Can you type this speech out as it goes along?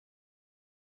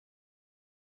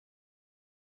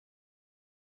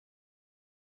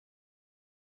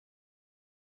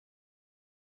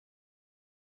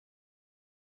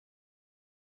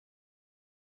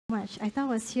much. I thought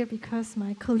I was here because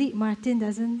my colleague Martin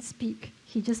doesn't speak.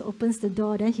 He just opens the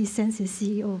door, then he sends his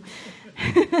CEO.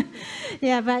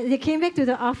 Yeah, but they came back to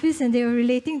the office and they were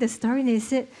relating the story and they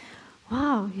said,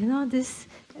 wow, you know, this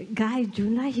guy,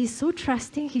 Junai, he's so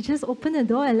trusting. He just opened the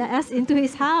door and let us into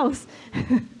his house.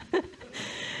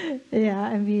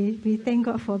 Yeah, and we thank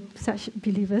God for such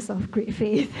believers of great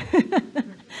faith.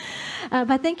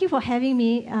 But thank you for having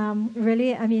me.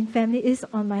 Really, I mean, family is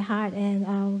on my heart,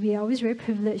 and we are always very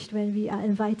privileged when we are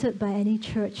invited by any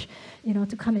church, you know,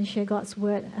 to come and share God's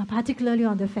word, particularly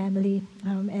on the family.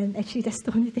 And actually, that's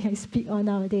the only thing I speak on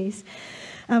nowadays.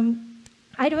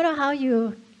 I don't know how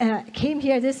you came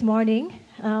here this morning.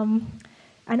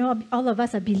 I know all of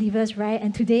us are believers, right?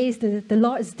 And today is the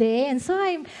Lord's Day, and so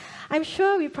I'm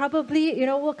sure we probably, you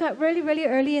know, woke up really, really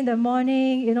early in the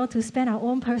morning, you know, to spend our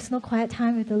own personal quiet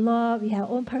time with the Lord. We have our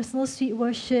own personal sweet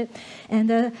worship, and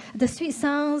the sweet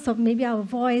sounds of maybe our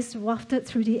voice wafted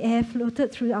through the air,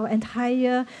 floated through our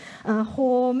entire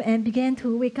home, and began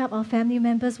to wake up our family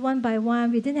members one by one.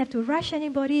 We didn't have to rush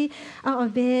anybody out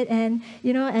of bed, and,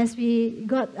 you know, as we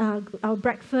got our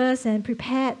breakfast and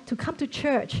prepared to come to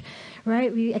church,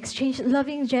 right, we exchanged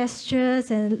loving gestures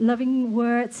and loving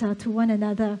words to one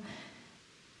another.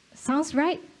 Sounds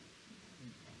right?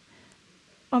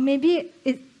 Or maybe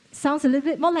it sounds a little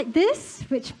bit more like this,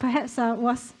 which perhaps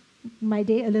was my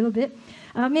day a little bit.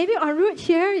 Maybe en route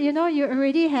here, you know, you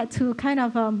already had to kind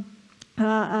of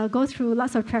go through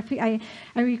lots of traffic. I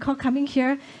recall coming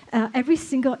here, every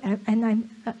single,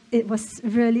 it was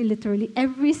really literally,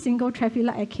 every single traffic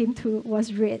light I came to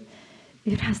was red.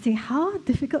 You know, I was thinking, how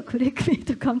difficult could it be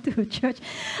to come to a church?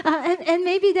 And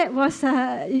maybe that was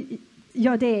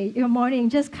your day, your morning,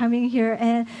 just coming here.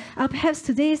 And perhaps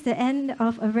today is the end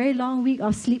of a very long week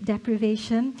of sleep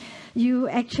deprivation. You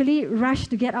actually rushed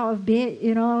to get out of bed,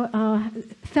 you know,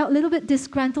 felt a little bit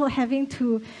disgruntled having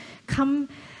to come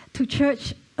to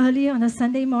church early on a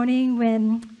Sunday morning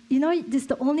when, you know, this is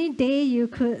the only day you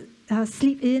could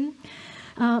sleep in.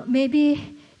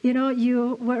 Maybe, you know,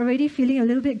 you were already feeling a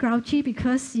little bit grouchy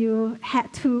because you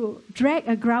had to drag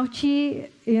a grouchy,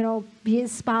 you know, be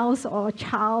it spouse or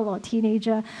child or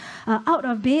teenager, out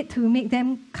of bed to make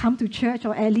them come to church,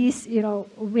 or at least, you know,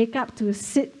 wake up to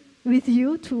sit with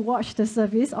you to watch the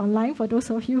service online, for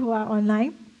those of you who are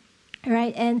online,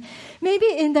 right? And maybe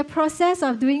in the process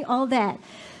of doing all that,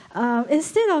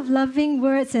 instead of loving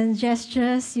words and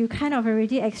gestures, you kind of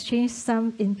already exchanged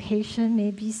some impatient,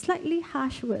 maybe slightly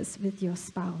harsh words with your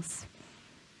spouse.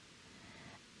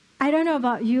 I don't know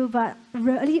about you, but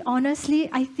really, honestly,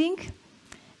 I think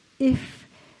if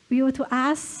we were to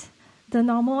ask the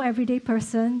normal, everyday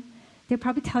person, they'll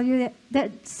probably tell you that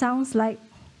that sounds like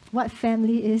what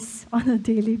family is on a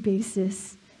daily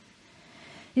basis.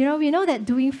 You know, we know that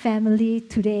doing family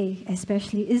today,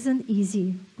 especially, isn't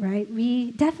easy, right?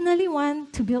 We definitely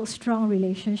want to build strong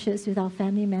relationships with our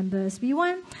family members. We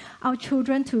want our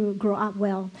children to grow up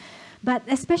well. But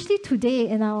especially today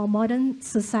in our modern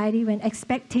society, when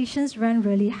expectations run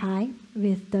really high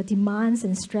with the demands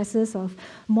and stresses of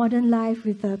modern life,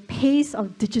 with the pace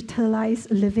of digitalized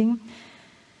living,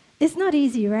 it's not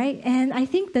easy, right? And I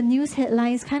think the news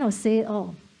headlines kind of say it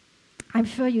all. I'm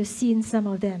sure you've seen some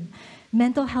of them.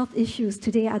 Mental health issues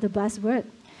today are the buzzword,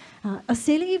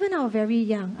 assailing even our very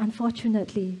young,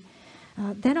 unfortunately.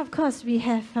 Then, of course, we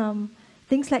have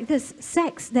things like this.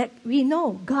 Sex that we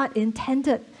know God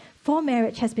intended for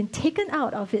marriage has been taken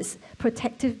out of its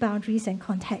protective boundaries and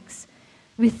context,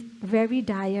 with very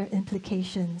dire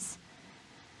implications.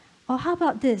 Or how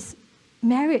about this?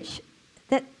 Marriage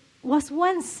that was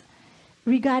once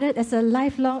regarded as a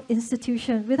lifelong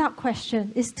institution without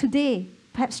question is today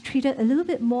perhaps treated a little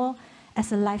bit more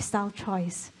as a lifestyle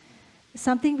choice.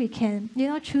 Something we can, you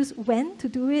know, choose when to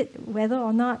do it, whether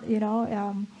or not, you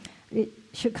know, it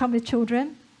should come with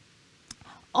children.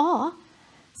 Or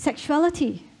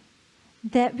sexuality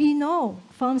that we know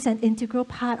forms an integral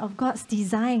part of God's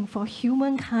design for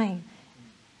humankind,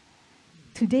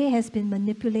 today has been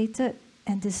manipulated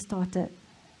and distorted.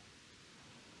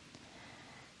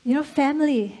 You know,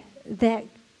 family that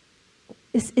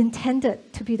is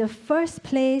intended to be the first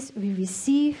place we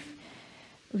receive,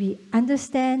 we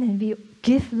understand, and we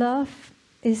give love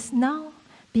is now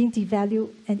being devalued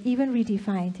and even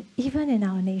redefined, even in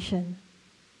our nation.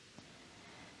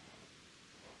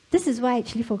 This is why I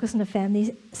actually focus on the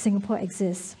family Singapore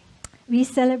exists. We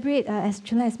celebrate, as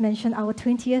Joanna has mentioned, our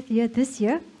 20th year this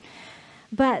year.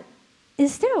 But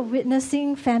instead of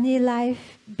witnessing family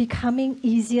life becoming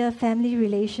easier, family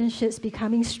relationships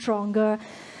becoming stronger,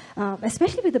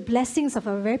 especially with the blessings of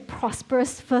a very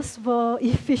prosperous, first world,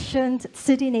 efficient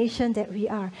city nation that we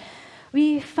are,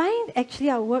 we find actually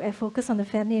our work at Focus on the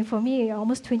Family, and for me,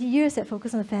 almost 20 years at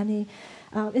Focus on the Family,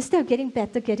 instead of getting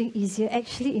better, getting easier,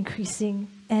 actually increasing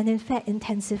and in fact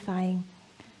intensifying.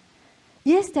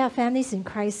 Yes, there are families in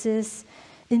crisis,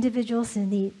 individuals in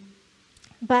need,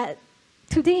 but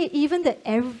today, even the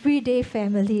everyday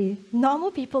family,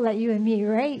 normal people like you and me,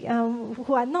 right,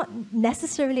 who are not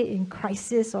necessarily in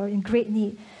crisis or in great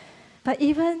need, but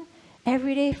even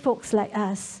everyday folks like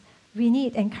us, we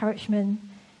need encouragement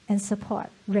and support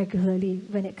regularly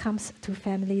when it comes to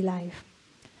family life.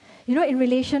 You know, in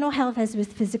relational health as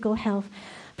with physical health,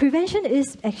 prevention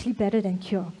is actually better than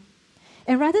cure.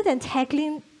 And rather than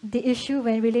tackling the issue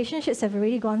when relationships have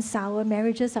already gone sour,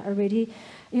 marriages are already,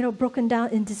 broken down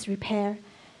in disrepair,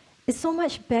 it's so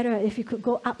much better if you could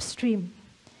go upstream.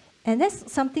 And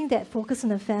that's something that Focus on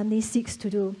the Family seeks to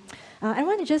do. I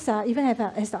want to just even have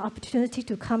as the opportunity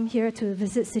to come here to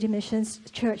visit City Missions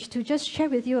Church to just share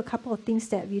with you a couple of things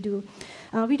that we do.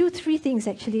 We do 3 things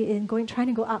actually in trying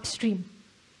to go upstream.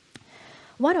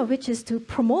 One of which is to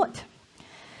promote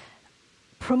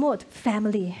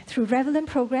family through relevant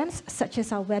programs such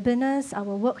as our webinars,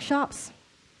 our workshops,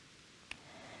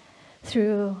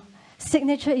 through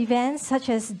signature events such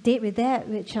as Date with Dad,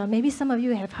 which maybe some of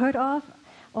you have heard of,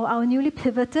 or our newly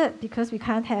pivoted, because we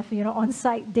can't have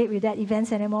on-site Date with Dad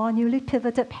events anymore, newly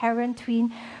pivoted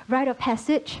parent-tween rite of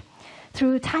passage,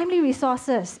 through timely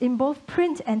resources in both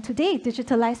print and today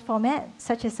digitalized format,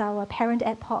 such as our Parent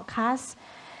Ed podcast,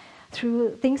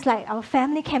 through things like our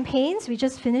family campaigns. We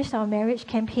just finished our marriage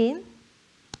campaign.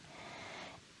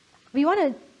 We want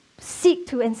to seek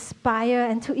to inspire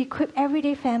and to equip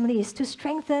everyday families to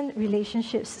strengthen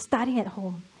relationships starting at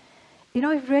home.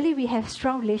 If really we have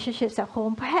strong relationships at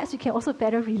home, perhaps we can also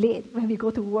better relate when we go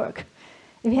to work.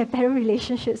 If we have better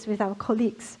relationships with our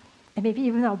colleagues and maybe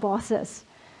even our bosses.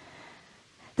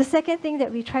 The second thing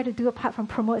that we try to do apart from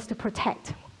promote is to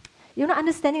protect.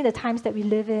 Understanding the times that we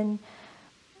live in,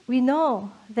 we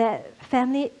know that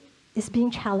family is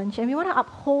being challenged, and we want to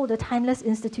uphold the timeless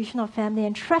institution of family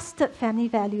and trusted family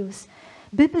values,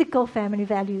 biblical family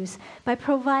values, by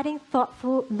providing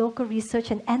thoughtful local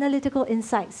research and analytical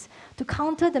insights to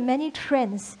counter the many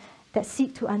trends that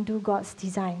seek to undo God's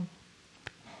design.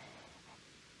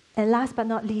 And last but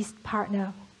not least,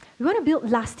 partner. We want to build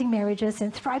lasting marriages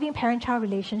and thriving parent-child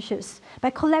relationships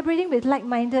by collaborating with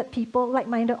like-minded people,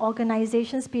 like-minded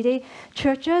organizations, be they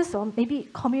churches or maybe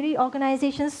community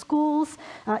organizations, schools,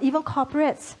 even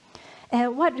corporates.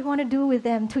 And what we want to do with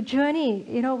them to journey,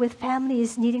 with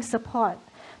families needing support,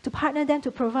 to partner them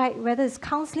to provide, whether it's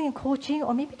counseling and coaching,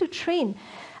 or maybe to train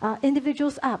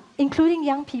individuals up, including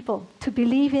young people, to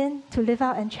believe in, to live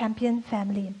out and champion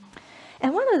family.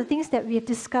 And one of the things that we have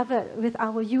discovered with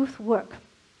our youth work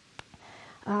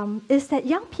is that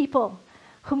young people,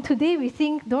 whom today we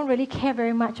think don't really care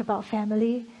very much about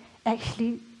family,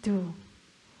 actually do,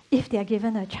 if they are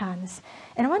given a chance.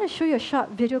 And I want to show you a short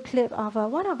video clip of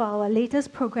one of our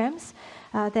latest programs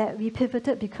that we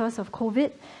pivoted because of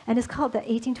COVID, and it's called the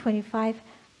 1825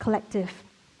 Collective.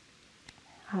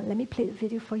 Let me play the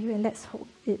video for you, and let's hope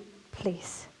it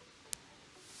plays.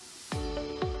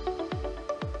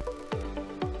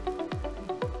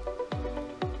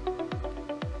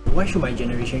 Why should my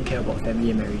generation care about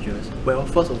family and marriages? Well,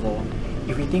 first of all,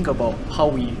 if we think about how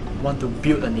we want to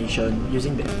build a nation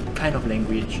using that kind of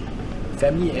language,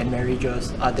 family and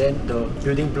marriages are then the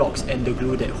building blocks and the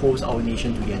glue that holds our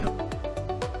nation together.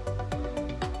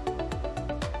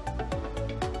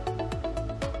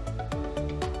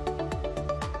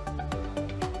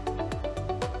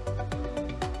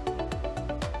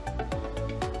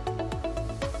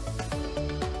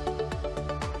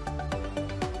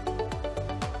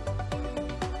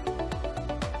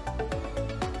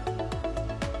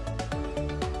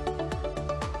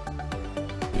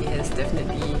 It has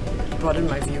definitely broadened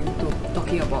my view to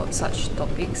talking about such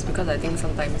topics, because I think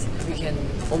sometimes we can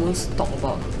almost talk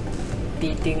about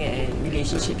dating and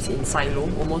relationships in silo,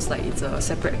 almost like it's a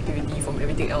separate activity from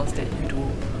everything else that you do.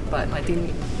 But I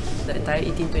think the entire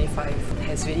 1825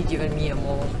 has really given me a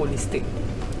more holistic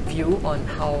view on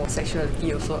how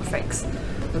sexuality also affects,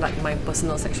 like my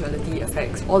personal sexuality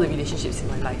affects all the relationships in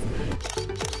my life.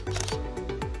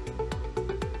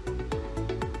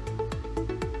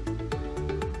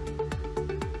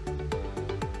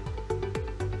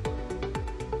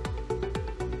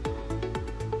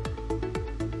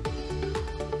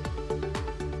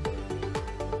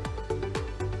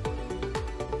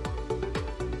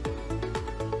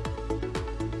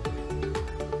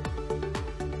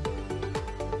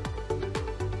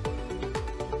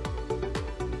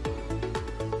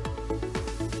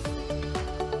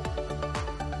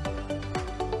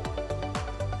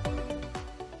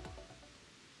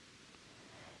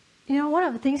 You know, one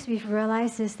of the things we've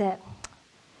realized is that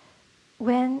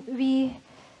when we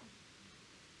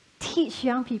teach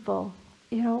young people,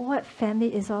 you know, what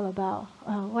family is all about,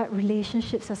 what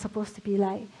relationships are supposed to be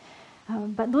like,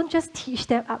 but don't just teach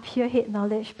them up here head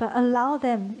knowledge, but allow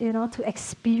them, you know, to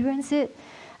experience it,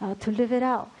 to live it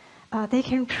out. They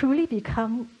can truly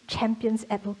become champions,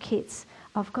 advocates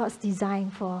of God's design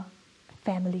for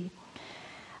family.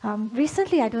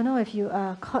 Recently, I don't know if you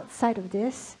caught sight of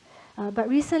this, but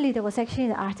recently there was actually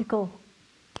an article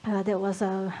that was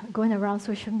going around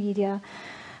social media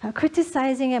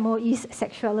criticizing MOE's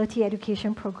sexuality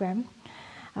education program,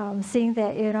 saying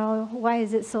that, you know, why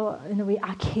is it so, in a way,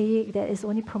 archaic, that it's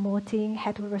only promoting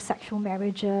heterosexual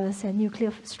marriages and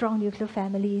strong nuclear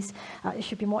families. It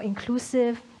should be more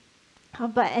inclusive.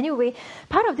 But anyway,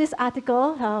 part of this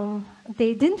article,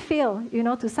 they didn't fail, you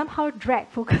know, to somehow drag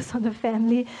focus on the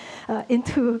family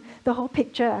into the whole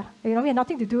picture. You know, we had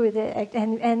nothing to do with it.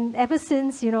 And ever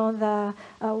since, you know, the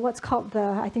what's called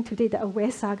I think today, the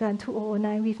Aware Saga in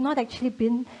 2009, we've not actually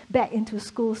been back into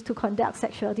schools to conduct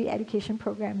sexuality education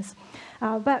programs.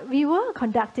 But we were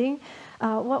conducting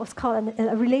what was called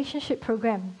a relationship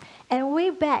program. And way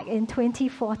back in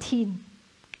 2014,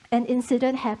 an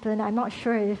incident happened. I'm not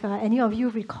sure if any of you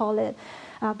recall it,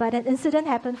 but an incident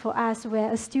happened for us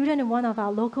where a student in one of our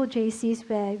local JCs,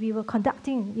 where we were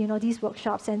conducting, you know, these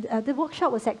workshops, and the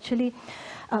workshop was actually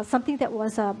something that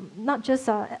was not just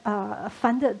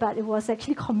funded, but it was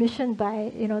actually commissioned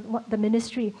by, you know, the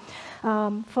ministry,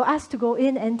 for us to go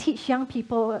in and teach young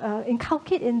people,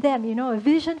 inculcate in them, you know, a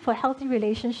vision for healthy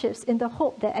relationships, in the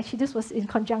hope that actually this was in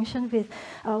conjunction with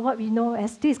what we know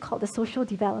as, this is called the Social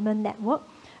Development Network.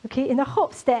 Okay, in the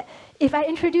hopes that if I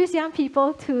introduce young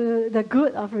people to the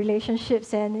good of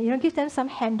relationships and, you know, give them some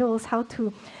handles how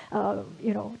to,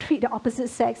 you know, treat the opposite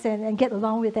sex and get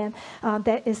along with them,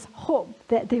 there is hope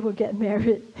that they will get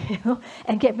married, you know,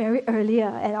 and get married earlier,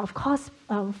 and of course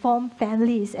form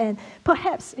families, and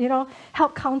perhaps, you know,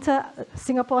 help counter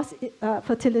Singapore's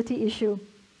fertility issue.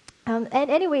 And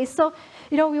anyway, so,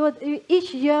 you know,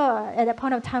 each year at that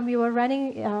point of time, we were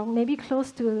running maybe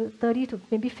close to 30 to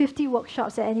maybe 50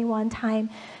 workshops at any one time,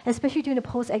 especially during the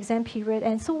post-exam period.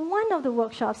 And so one of the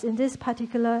workshops in this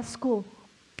particular school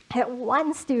had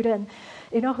one student,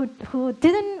 you know, who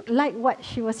didn't like what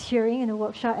she was hearing in the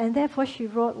workshop, and therefore she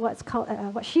wrote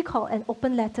what she called an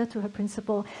open letter to her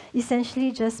principal,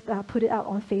 essentially just put it out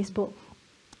on Facebook.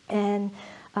 And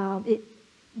it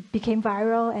became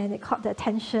viral, and it caught the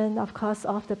attention, of course,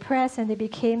 of the press, and it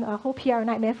became a whole PR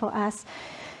nightmare for us,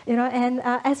 you know. And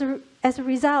as a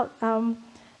result,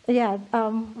 we had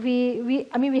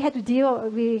to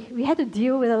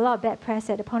deal with a lot of bad press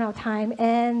at the point of time,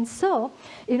 and so,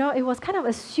 you know, it was kind of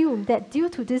assumed that due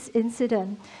to this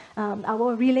incident,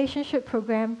 our relationship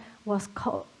program was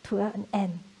called to an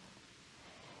end.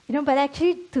 You know, but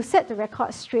actually, to set the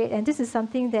record straight, and this is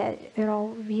something that, you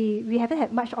know, we haven't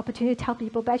had much opportunity to tell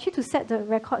people, but actually to set the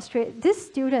record straight, this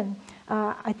student,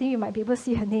 I think you might be able to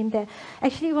see her name there,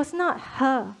 actually it was not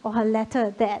her or her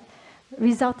letter that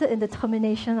resulted in the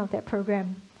termination of that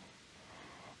program.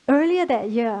 Earlier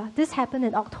that year, this happened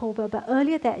in October, but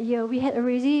earlier that year, we had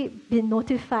already been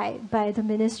notified by the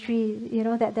ministry, you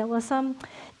know, that there were some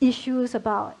issues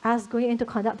about us going in to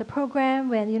conduct the program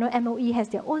when, you know, MOE has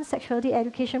their own sexuality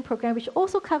education program, which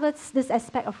also covers this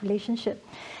aspect of relationship.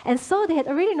 And so they had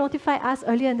already notified us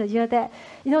earlier in the year that,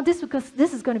 you know, this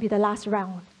is going to be the last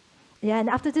round. Yeah, and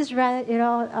after this round, you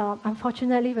know,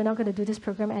 unfortunately, we're not going to do this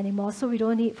program anymore, so we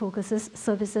don't need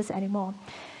services anymore.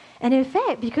 And in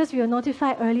fact, because we were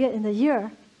notified earlier in the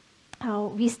year,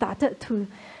 we started to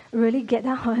really get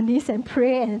down on our knees and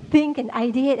pray and think and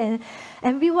ideate.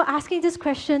 And we were asking this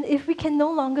question, if we can no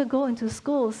longer go into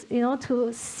schools, you know,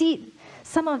 to seed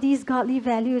some of these godly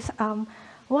values,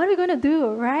 what are we going to do,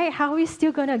 right? How are we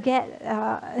still going to get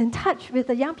in touch with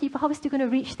the young people? How are we still going to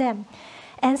reach them?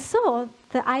 And so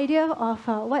the idea of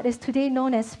what is today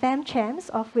known as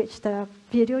FamChamps, of which the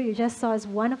video you just saw is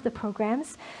one of the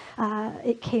programs,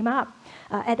 it came up.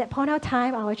 At that point of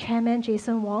time, our chairman,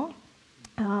 Jason Wong,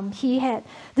 he had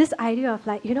this idea of,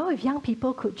 like, you know, if young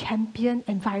people could champion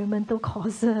environmental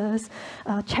causes,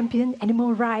 champion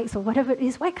animal rights or whatever it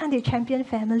is, why can't they champion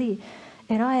family?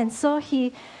 You know, and so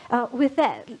he, with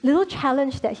that little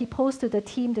challenge that he posed to the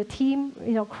team,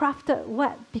 you know, crafted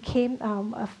what became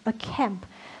a camp,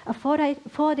 a 4-day,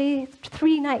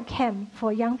 3-night camp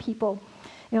for young people.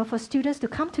 You know, for students to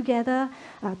come together,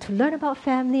 to learn about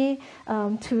family,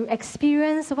 to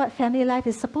experience what family life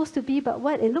is supposed to be, but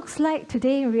what it looks like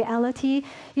today in reality,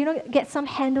 you know, get some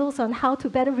handles on how to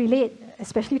better relate,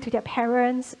 especially to their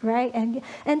parents, right?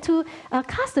 And to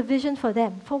cast a vision for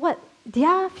them, for what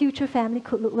their future family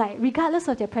could look like, regardless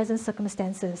of their present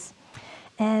circumstances.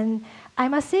 And I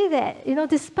must say that,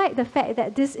 despite the fact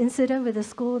that this incident with the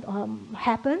school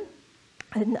happened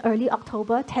in early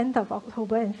October, 10th of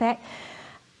October, in fact,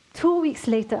 2 weeks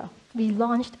later, we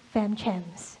launched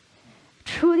FamChamps.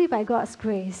 Truly by God's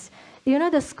grace.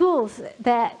 The schools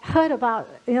that heard about,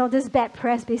 this bad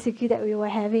press basically that we were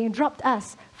having dropped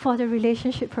us for the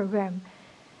relationship program.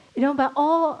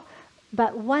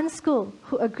 But one school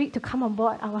who agreed to come on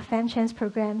board our FamChamps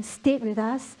program stayed with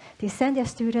us. They sent their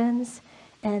students,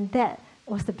 and that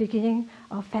was the beginning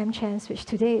of FamChamps, which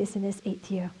today is in its 8th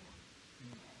year.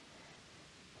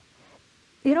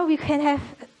 We can have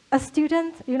a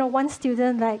student, one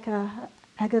student like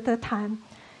Agatha Tan,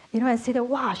 and say that,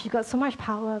 wow, she got so much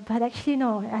power. But actually,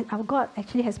 no, our God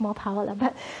actually has more power.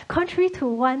 But contrary to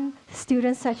one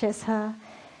student such as her,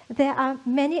 there are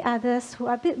many others who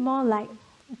are a bit more like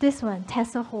this one,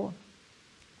 Tessa Ho.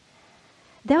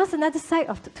 There was another side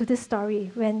to this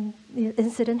story when the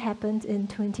incident happened in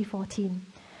 2014.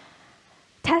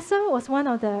 Tessa was one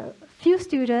of the few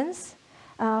students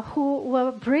who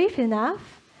were brave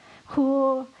enough,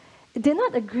 who did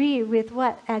not agree with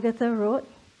what Agatha wrote,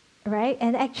 right?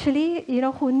 And actually,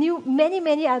 who knew many,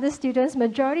 many other students,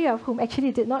 majority of whom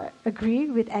actually did not agree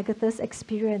with Agatha's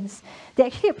experience. They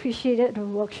actually appreciated the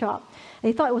workshop.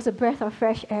 They thought it was a breath of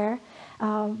fresh air.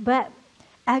 But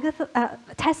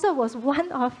Tessa was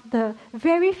one of the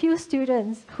very few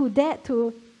students who dared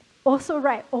to also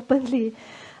write openly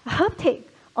her take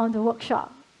on the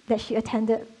workshop that she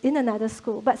attended in another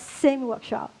school, but same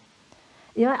workshop.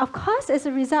 Of course, as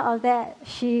a result of that,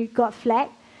 she got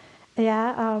flagged.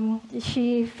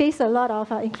 She faced a lot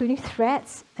of, including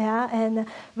threats. And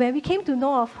when we came to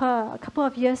know of her a couple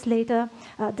of years later,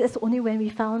 that's only when we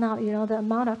found out, the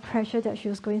amount of pressure that she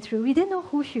was going through. We didn't know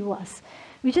who she was.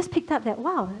 We just picked up that,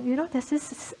 wow, there's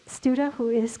this student who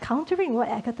is countering what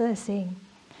Agatha is saying.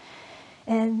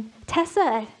 And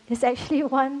Tessa is actually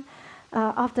one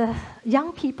of the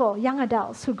young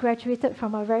adults who graduated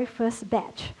from our very first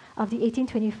batch of the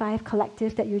 1825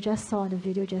 collective that you just saw in the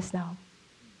video just now.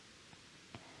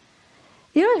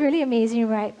 It's really amazing,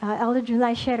 right? Elder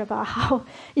Junlai shared about how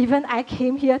even I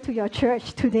came here to your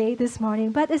church today, this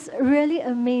morning, but it's really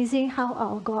amazing how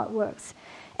our God works.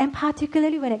 And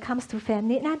particularly when it comes to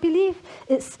family. And I believe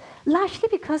it's largely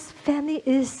because family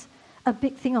is a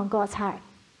big thing on God's heart.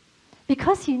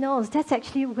 Because He knows that's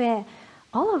actually where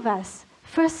all of us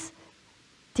first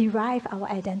derive our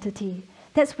identity.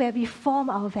 That's where we form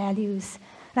our values.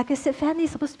 Like I said, family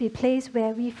is supposed to be a place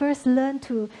where we first learn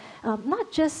to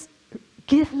not just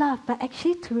give love, but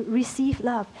actually to receive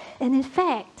love. And in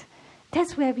fact,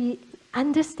 that's where we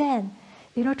understand,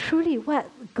 truly what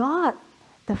God,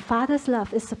 the Father's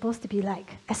love, is supposed to be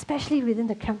like, especially within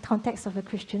the context of a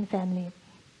Christian family.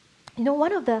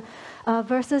 One of the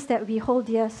verses that we hold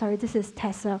dear, this is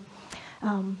Tessa,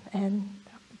 and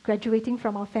graduating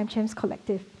from our FamChamps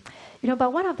collective.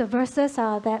 But one of the verses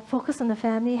that focus on the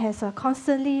family has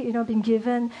constantly, been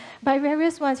given by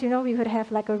various ones. We would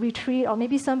have like a retreat or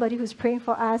maybe somebody who's praying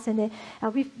for us, and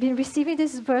we've been receiving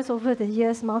this verse over the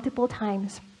years multiple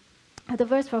times. The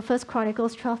verse from 1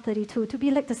 Chronicles 12:32, to be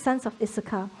like the sons of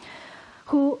Issachar,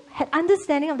 who had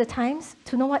understanding of the times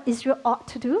to know what Israel ought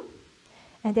to do,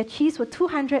 and their chiefs were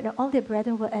 200, and all their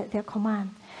brethren were at their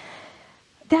command.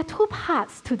 There are two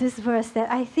parts to this verse that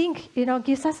I think,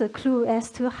 gives us a clue as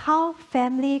to how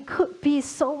family could be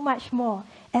so much more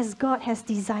as God has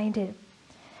designed it.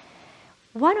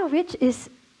 One of which is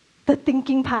the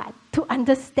thinking part, to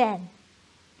understand.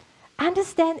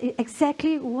 Understand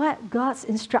exactly what God's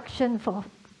instruction for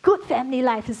good family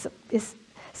life is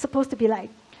supposed to be like,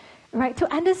 right? To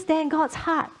understand God's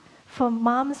heart for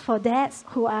moms, for dads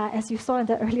who are, as you saw in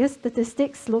the earlier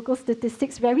statistics, local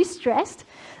statistics, very stressed,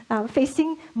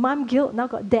 facing mom guilt, now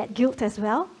got dad guilt as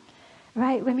well,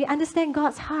 right? When we understand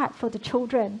God's heart for the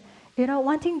children,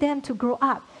 wanting them to grow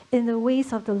up in the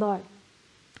ways of the Lord.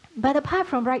 But apart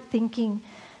from right thinking,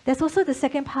 there's also the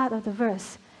second part of the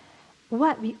verse,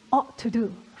 what we ought to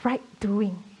do, right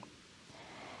doing.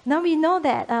 Now we know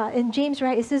that in James,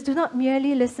 right, it says, do not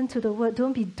merely listen to the word,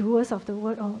 don't be doers of the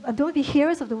word, don't be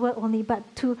hearers of the word only,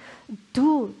 but to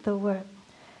do the word,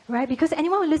 right? Because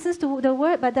anyone who listens to the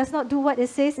word but does not do what it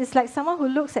says is like someone who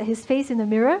looks at his face in the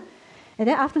mirror, and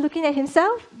then after looking at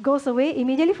himself, goes away,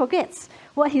 immediately forgets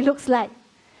what he looks like.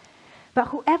 But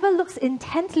whoever looks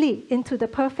intently into the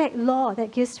perfect law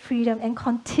that gives freedom and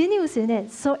continues in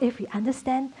it, so if we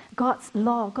understand God's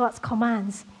law, God's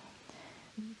commands,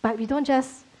 but we don't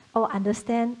just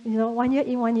understand, 1 year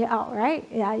in, 1 year out, right?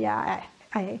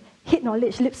 I hit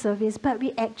knowledge, lip service, but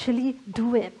we actually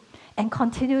do it and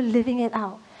continue living it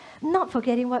out. not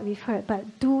forgetting what we've heard,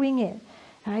 but doing it,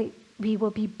 right? We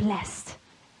will be blessed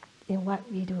in what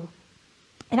we do.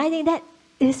 And I think that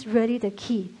is really the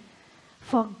key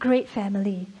for great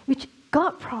family, which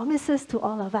God promises to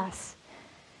all of us.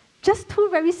 Just two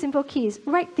very simple keys: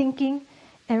 right thinking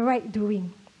and right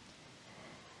doing.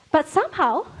 But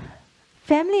somehow,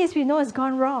 family, as we know, has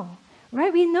gone wrong.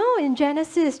 Right? We know in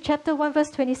Genesis chapter 1, verse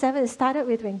 27, it started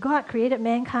with when God created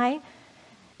mankind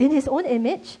in his own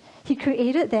image. He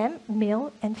created them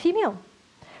male and female.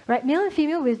 Right? Male and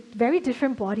female with very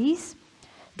different bodies,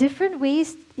 different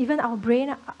ways, even our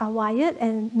brain are wired,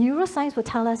 and neuroscience will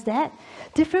tell us that.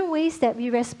 Different ways that we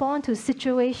respond to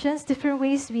situations, different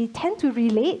ways we tend to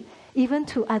relate even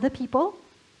to other people,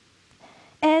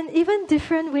 and even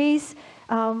different ways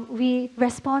we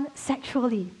respond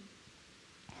sexually.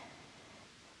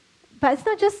 But it's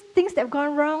not just things that have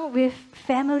gone wrong with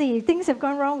family. Things have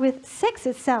gone wrong with sex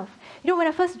itself. You know, when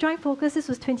I first joined Focus, this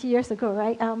was 20 years ago,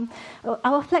 right?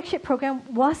 Our flagship program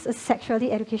was a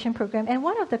sexuality education program. And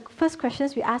one of the first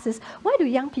questions we asked is, why do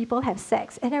young people have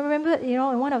sex? And I remember, you know,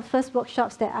 in one of the first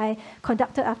workshops that I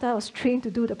conducted after I was trained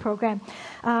to do the program,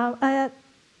 a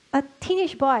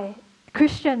teenage boy,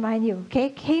 Christian, mind you, okay,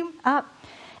 came up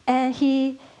and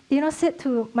he, you know, said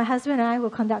to my husband and I were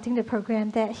conducting the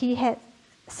program that he had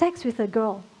sex with a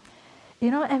girl, you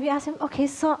know, and we asked him, okay,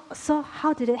 so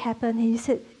how did it happen? And he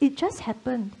said, it just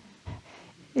happened.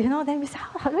 You know, then we said,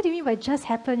 what do you mean by just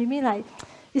happened? You mean like,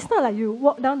 it's not like you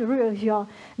walk down the road with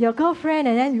your girlfriend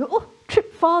and then you,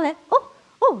 trip, fall, and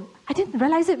I didn't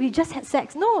realize it, we just had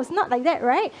sex. No, it's not like that,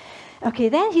 right? Okay,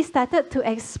 then he started to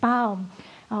expound.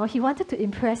 He wanted to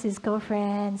impress his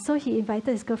girlfriend, so he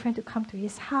invited his girlfriend to come to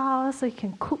his house so he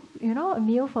can cook, you know, a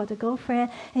meal for the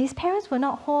girlfriend. And his parents were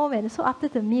not home, and so after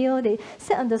the meal, they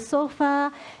sat on the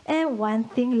sofa, and one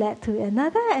thing led to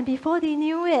another, and before they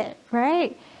knew it,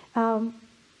 right,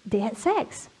 they had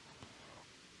sex.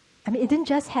 I mean, it didn't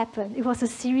just happen. It was a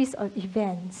series of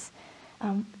events.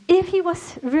 If he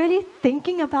was really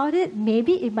thinking about it,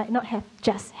 maybe it might not have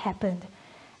just happened,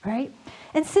 right?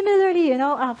 And similarly, you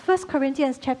know, 1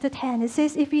 Corinthians chapter 10, it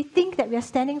says, if we think that we are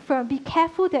standing firm, be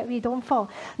careful that we don't fall.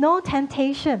 No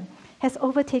temptation has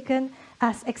overtaken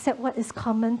us except what is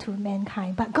common to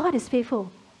mankind. But God is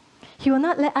faithful. He will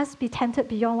not let us be tempted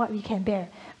beyond what we can bear.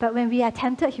 But when we are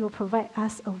tempted, He will provide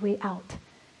us a way out.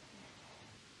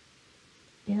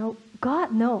 You know,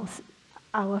 God knows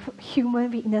our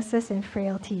human weaknesses and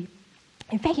frailty.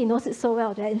 In fact, He knows it so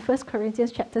well that in 1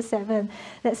 Corinthians chapter 7,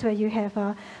 that's where you have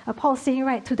Paul saying,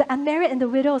 right, to the unmarried and the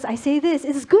widows, I say this,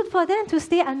 it is good for them to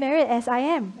stay unmarried as I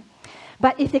am.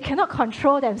 But if they cannot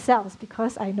control themselves,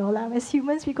 because I know as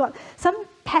humans, we got some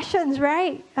passions,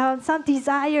 right? Some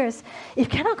desires. If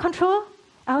cannot control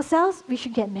ourselves, we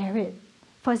should get married.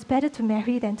 For it's better to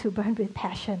marry than to burn with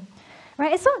passion.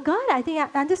 Right? And so God, I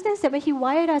think, understands that when He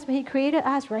wired us, when He created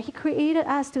us, right? He created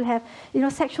us to have, you know,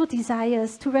 sexual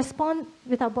desires, to respond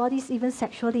with our bodies even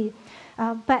sexually.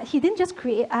 But He didn't just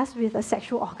create us with a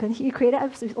sexual organ. He created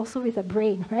us also with a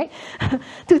brain, right?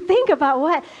 To think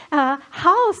about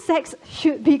how sex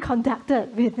should be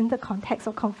conducted within the context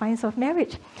or confines of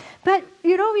marriage. But,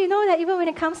 you know, we know that even when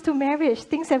it comes to marriage,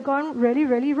 things have gone really,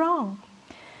 really wrong.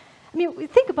 I mean,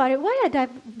 think about it. Why are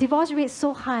divorce rates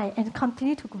so high and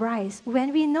continue to rise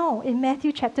when we know in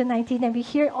Matthew chapter 19, and we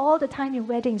hear all the time in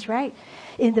weddings, right?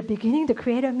 In the beginning, the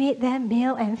Creator made them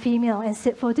male and female and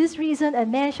said, for this reason, a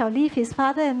man shall leave his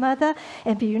father and mother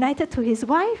and be united to his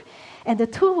wife, and the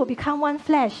two will become one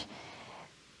flesh.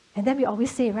 And then we always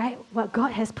say, right, what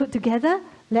God has put together,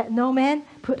 let no man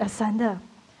put asunder.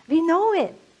 We know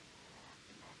it.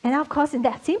 And of course, in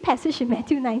that same passage in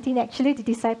Matthew 19, actually, the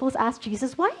disciples asked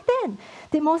Jesus, why then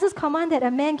did Moses command that a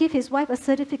man give his wife a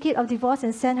certificate of divorce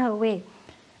and send her away?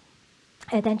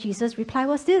 And then Jesus' reply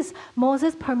was this,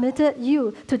 Moses permitted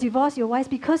you to divorce your wives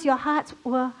because your hearts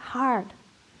were hard.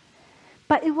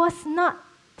 But it was not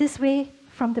this way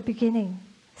from the beginning.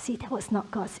 See, that was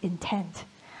not God's intent.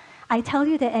 I tell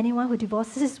you that anyone who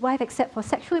divorces his wife except for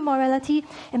sexual immorality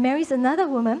and marries another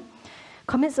woman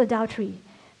commits adultery.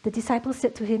 The disciples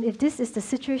said to him, if this is the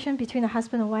situation between a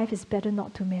husband and wife, it's better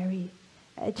not to marry.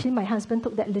 Actually, my husband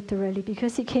took that literally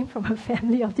because he came from a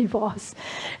family of divorce,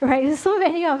 right? So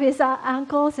many of his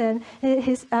uncles and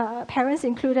his parents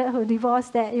included who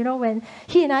divorced that, you know, when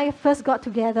he and I first got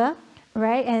together,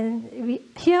 right? And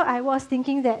here I was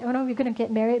thinking that, you know, we're going to get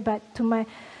married, but to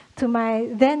my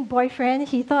then boyfriend,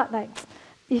 he thought like,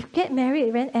 if get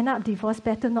married and end up divorced,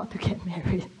 better not to get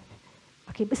married.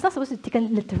 Okay, but it's not supposed to be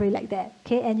taken literally like that,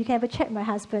 okay? And you can have a chat with my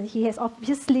husband. He has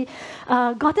obviously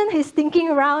gotten his thinking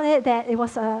around it that it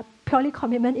was a purely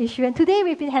commitment issue. And today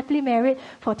we've been happily married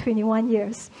for 21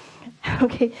 years,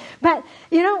 Okay, but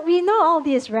we know all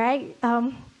this, right?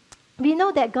 We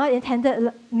know that God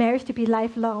intended marriage to be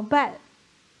lifelong, but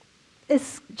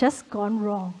it's just gone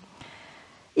wrong.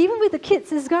 Even with the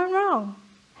kids, it's gone wrong.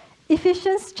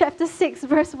 Ephesians chapter 6,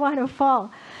 verse 1 to 4.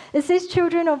 It says,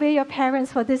 children, obey your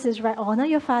parents, for this is right. Honor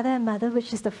your father and mother,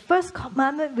 which is the first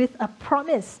commandment with a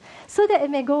promise, so that it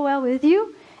may go well with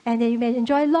you and that you may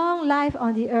enjoy long life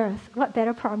on the earth. What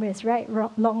better promise, right?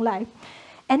 Long life.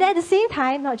 And at the same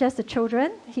time, not just the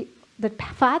children, the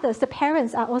fathers, the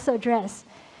parents are also addressed.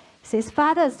 It says,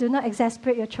 fathers, do not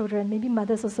exasperate your children. Maybe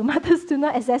mothers also. Mothers, do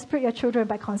not exasperate your children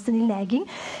by constantly nagging.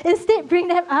 Instead, bring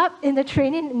them up in the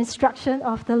training and instruction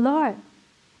of the Lord.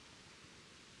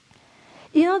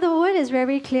 The word is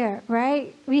very clear,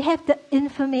 right? We have the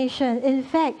information. In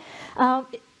fact,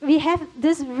 we have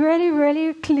this really,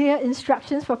 really clear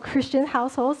instructions for Christian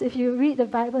households. If you read the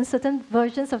Bible, in certain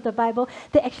versions of the Bible,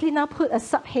 they actually now put a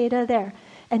subheader there,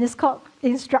 and it's called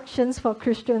Instructions for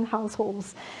Christian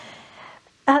Households.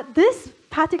 This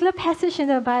particular passage in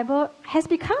the Bible has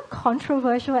become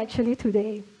controversial actually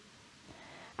today.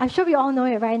 I'm sure we all know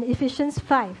it, right? In Ephesians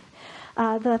 5.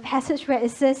 The passage where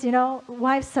it says,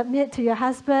 wives submit to your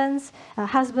husbands,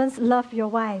 husbands love your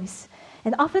wives.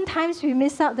 And oftentimes we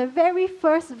miss out the very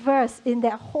first verse in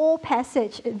that whole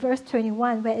passage, in verse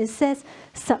 21, where it says,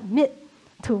 submit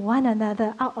to one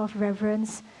another out of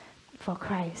reverence for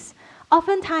Christ.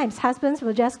 Oftentimes, husbands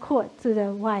will just quote to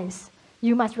the wives,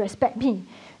 you must respect me.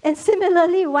 And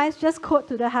similarly, wives just quote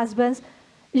to the husbands,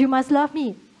 you must love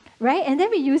me, right? And then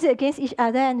we use it against each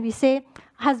other and we say,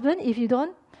 husband, if you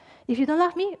don't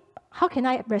love me, how can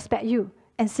I respect you?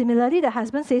 And similarly, the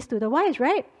husband says to the wives,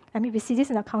 right? I mean, we see this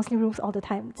in our counseling rooms all the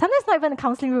time. Sometimes not even in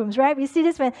counseling rooms, right? We see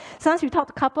this when sometimes we talk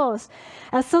to couples.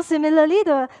 So similarly,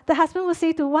 the husband will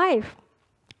say to wife,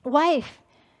 if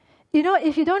you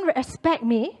don't respect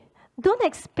me, don't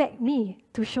expect me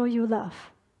to show you love.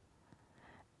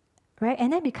 Right?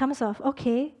 And then it becomes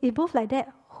okay, if both like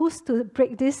that, who's to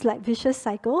break this vicious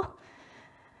cycle?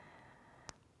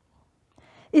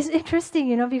 It's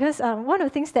interesting, because one of the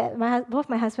things that both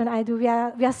my husband and I do, we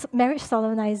are marriage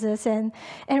solemnizers,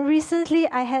 and recently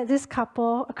I had this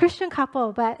couple, a Christian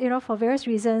couple, but for various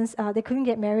reasons they couldn't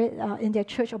get married in their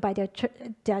church or by their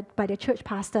church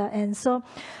pastor, and so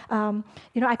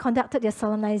I conducted their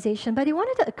solemnization, but they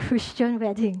wanted a Christian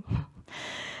wedding.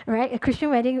 Right, a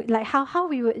Christian wedding, like how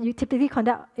you typically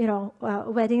conduct,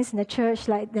 weddings in the church.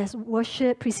 Like there's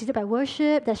worship preceded by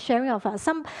worship. There's sharing of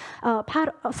some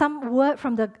word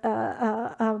from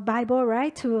the Bible,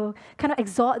 right, to kind of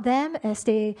exhort them as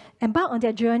they embark on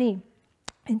their journey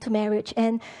into marriage.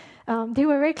 And they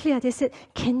were very clear. They said,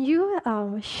 "Can you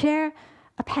share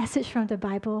a passage from the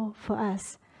Bible for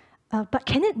us? But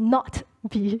can it not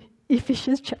be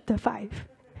Ephesians chapter 5?"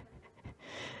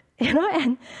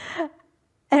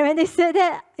 And when they said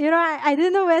that, I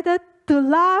didn't know whether to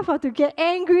laugh or to get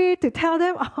angry, to tell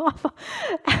them off.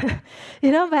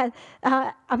 But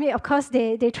of course,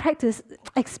 they tried to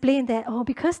explain that,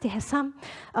 because they have some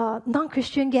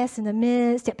non-Christian guests in the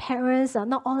midst, their parents are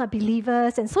not all are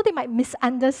believers, and so they might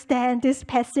misunderstand this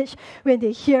passage when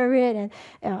they hear it, and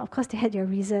of course, they had their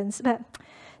reasons. But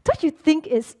don't you think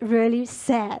it's really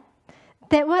sad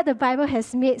that what the Bible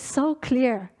has made so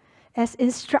clear as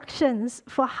instructions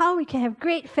for how we can have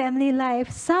great family life,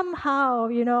 somehow,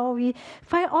 we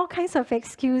find all kinds of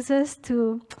excuses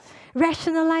to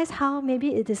rationalize how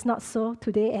maybe it is not so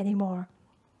today anymore.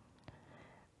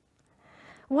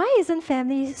 Why isn't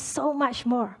family so much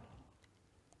more?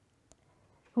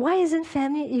 Why isn't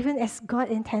family even as God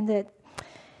intended?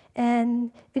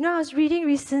 And, I was reading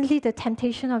recently the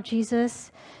temptation of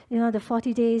Jesus, the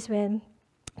 40 days when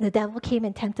the devil came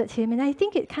and tempted him. And I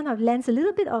think it kind of lends a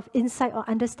little bit of insight or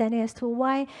understanding as to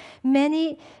why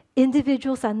many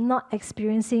individuals are not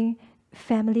experiencing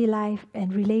family life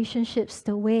and relationships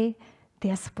the way they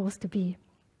are supposed to be.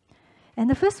 And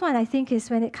the first one, I think, is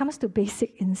when it comes to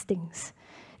basic instincts.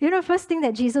 First thing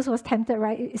that Jesus was tempted,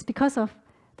 right, is because of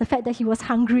the fact that he was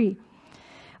hungry.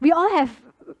 We all have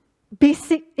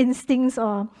basic instincts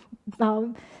or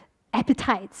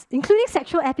appetites, including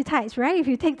sexual appetites, right? If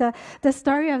you take the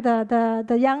story of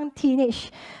the young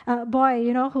teenage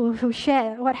boy, who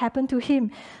shared what happened to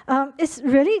him, it's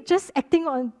really just acting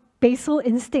on basal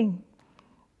instinct.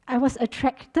 I was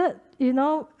attracted,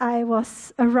 I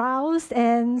was aroused,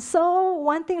 and so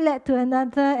one thing led to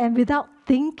another, and without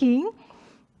thinking,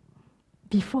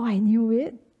 before I knew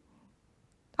it,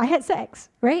 I had sex,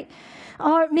 right?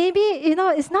 Or maybe,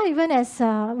 it's not even as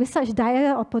with such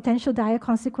dire or potential dire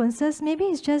consequences. Maybe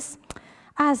it's just,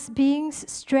 us being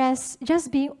stressed,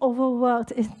 just being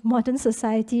overworked in modern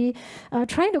society,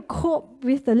 trying to cope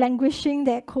with the languishing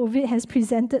that COVID has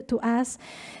presented to us.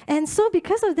 And so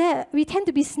because of that, we tend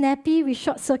to be snappy, we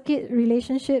short-circuit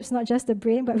relationships, not just the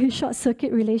brain, but we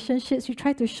short-circuit relationships, we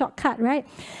try to shortcut, right?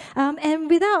 And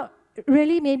without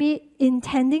really maybe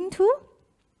intending to,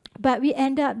 but we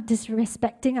end up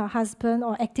disrespecting our husband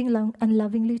or acting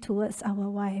unlovingly towards our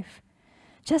wife.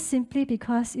 Just simply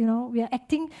because, we are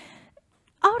acting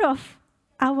out of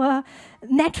our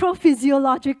natural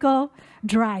physiological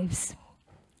drives.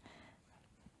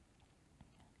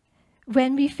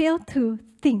 When we fail to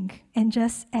think and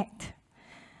just act.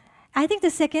 I think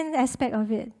the second aspect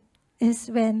of it is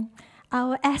when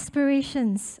our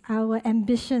aspirations, our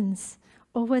ambitions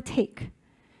overtake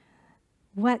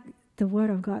what the Word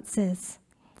of God says.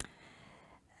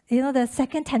 The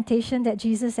second temptation that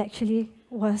Jesus actually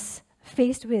was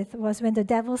faced with was when the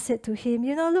devil said to him,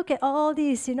 look at all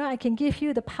these, I can give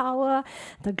you the power,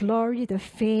 the glory, the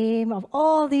fame of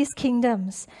all these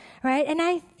kingdoms, right? And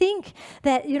I think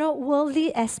that,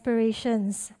 worldly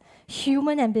aspirations,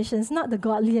 human ambitions, not the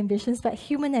godly ambitions, but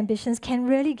human ambitions can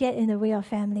really get in the way of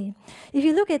family. If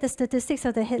you look at the statistics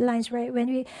of the headlines, right, when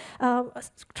we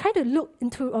try to look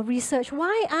into or research,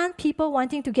 why aren't people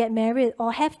wanting to get married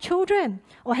or have children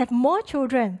or have more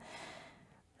children?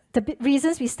 The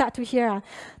reasons we start to hear are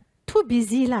too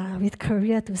busy with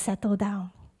career to settle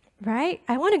down, right?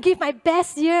 I want to give my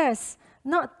best years,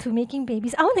 not to making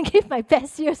babies. I want to give my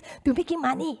best years to making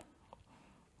money.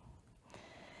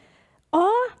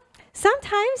 Or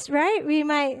sometimes, right, we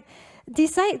might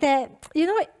decide that,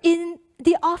 in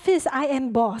the office, I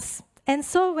am boss. And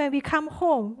so when we come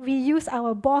home, we use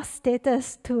our boss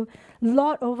status to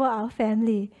lord over our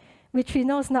family, which we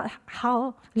know is not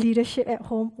how leadership at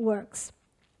home works.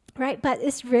 Right, but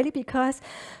it's really because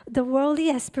the worldly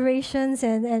aspirations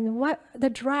and what the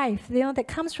drive, that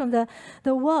comes from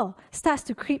the world starts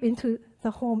to creep into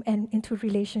the home and into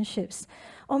relationships.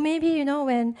 Or maybe,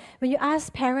 when you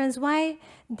ask parents why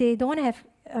they don't have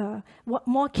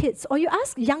more kids, or you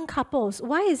ask young couples,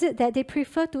 why is it that they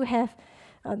prefer to have,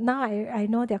 now I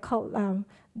know they're called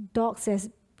dogs as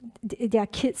their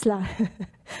kids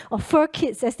or fur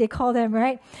kids as they call them,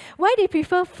 right? Why they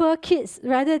prefer fur kids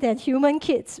rather than human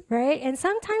kids, right? And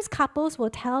sometimes couples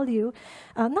will tell you,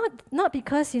 not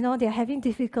because they're having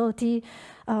difficulty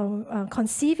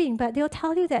conceiving, but they'll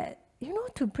tell you that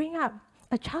to bring up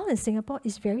a child in Singapore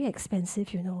is very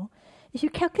expensive. If you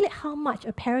calculate how much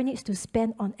a parent needs to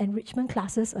spend on enrichment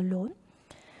classes alone,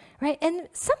 right? And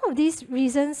some of these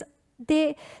reasons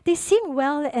they seem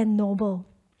well and noble.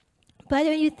 But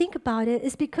when you think about it,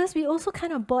 it's because we also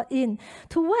kind of bought in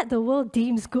to what the world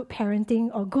deems good parenting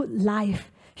or good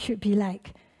life should be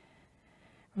like,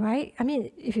 right? I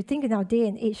mean, if you think in our day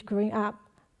and age growing up,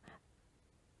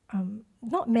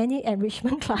 not many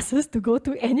enrichment classes to go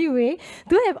to anyway.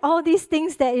 Don't have all these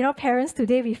things that, parents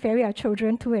today, we ferry our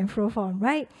children to and fro from,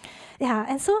 right? Yeah,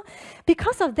 and so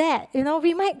because of that,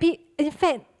 we might be, in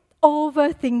fact,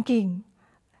 overthinking.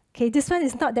 Okay, this one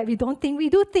is not that we don't think, we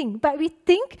do think, but we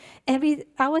think and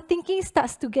our thinking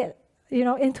starts to get,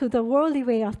 into the worldly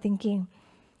way of thinking.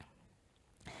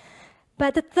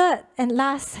 But the third and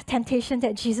last temptation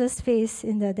that Jesus faced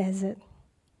in the desert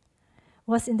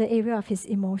was in the area of his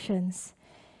emotions.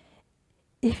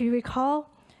 If you recall,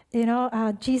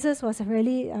 Jesus was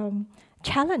really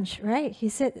challenged, right? He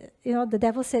said, the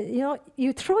devil said,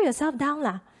 you throw yourself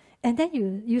down and then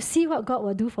you see what God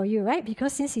will do for you, right?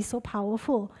 Because since he's so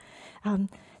powerful,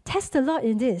 test the Lord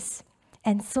in this.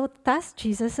 And so thus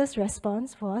Jesus'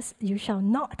 response was, you shall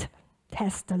not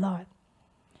test the Lord.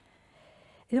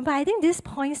 But I think this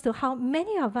points to how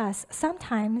many of us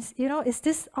sometimes, it's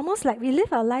this almost like we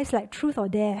live our lives like truth or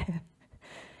dare.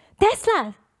 Test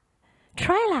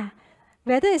try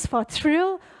whether it's for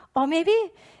thrill or maybe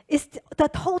it's the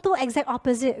total exact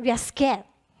opposite. We are scared.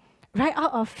 Right,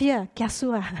 out of fear,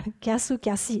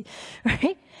 kiasi,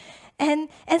 right? And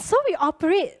so we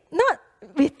operate not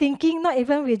with thinking, not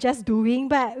even with just doing,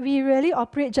 but we really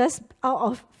operate just out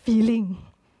of feeling.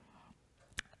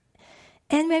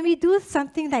 And when we do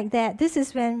something like that, this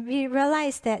is when we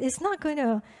realize that it's not going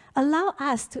to allow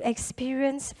us to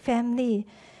experience family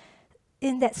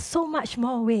in that so much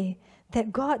more way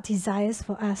that God desires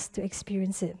for us to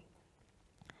experience it.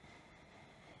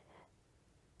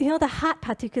 The heart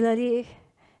particularly,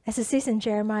 as it says in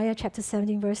Jeremiah chapter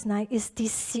 17, verse 9, is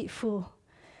deceitful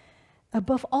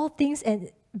above all things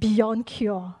and beyond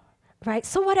cure, right?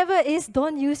 So whatever it is,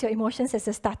 don't use your emotions as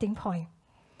a starting point,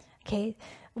 okay?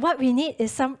 What we need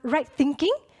is some right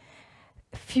thinking,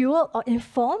 fueled or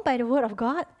informed by the Word of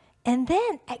God, And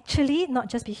then actually, not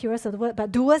just be hearers of the word,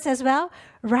 but doers as well,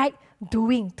 right?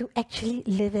 Doing, to actually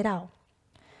live it out.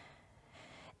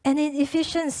 And in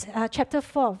Ephesians chapter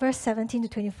 4, verse 17 to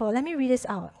 24, let me read this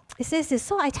out. It says this,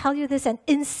 so I tell you this and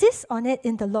insist on it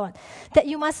in the Lord, that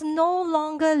you must no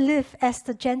longer live as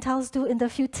the Gentiles do in the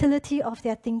futility of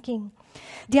their thinking.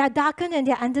 They are darkened in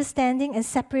their understanding and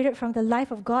separated from the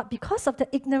life of God because of the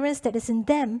ignorance that is in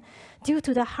them due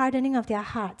to the hardening of their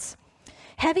hearts.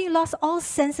 Having lost all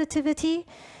sensitivity,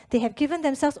 they have given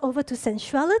themselves over to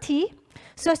sensuality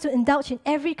so as to indulge in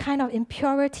every kind of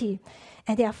impurity,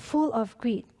 and they are full of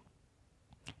greed.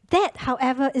 That,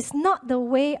 however, is not the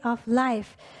way of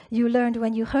life you learned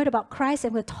when you heard about Christ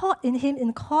and were taught in Him in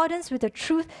accordance with the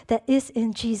truth that is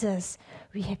in Jesus.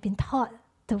 We have been taught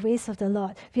the ways of the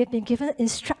Lord. We have been given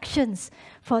instructions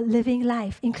for living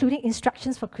life, including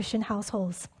instructions for Christian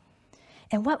households.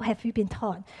 And what have we been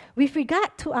taught? With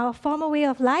regard to our former way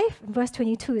of life, verse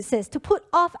 22, it says, to put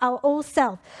off our old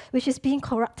self, which is being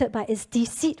corrupted by its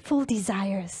deceitful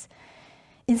desires.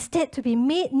 Instead, to be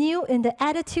made new in the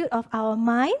attitude of our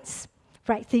minds,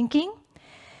 right thinking,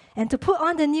 and to put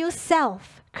on the new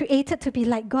self, created to be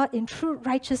like God in true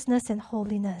righteousness and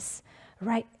holiness,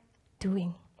 right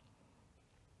doing.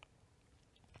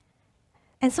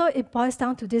 And so it boils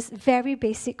down to this very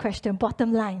basic question,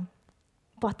 bottom line.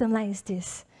 Bottom line is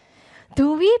this.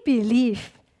 Do we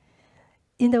believe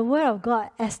in the Word of God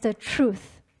as the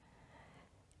truth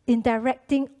in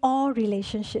directing all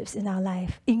relationships in our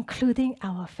life, including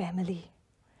our family?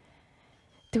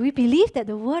 Do we believe that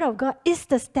the Word of God is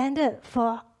the standard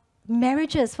for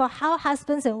marriages, for how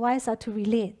husbands and wives are to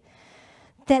relate?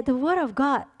 That the Word of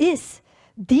God is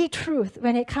the truth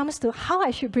when it comes to how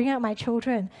I should bring up my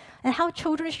children and how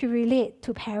children should relate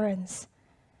to parents?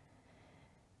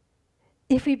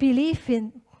 If we believe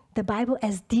in the Bible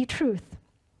as the truth,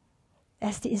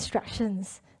 as the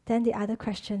instructions, then the other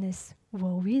question is,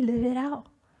 will we live it out?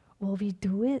 Will we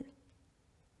do it?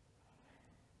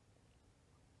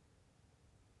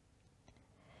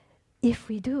 If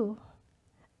we do,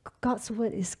 God's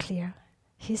word is clear.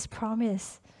 His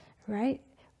promise, right,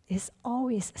 is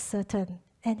always certain.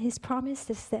 And His promise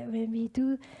is that when we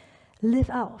do live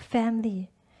out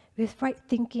family with right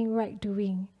thinking, right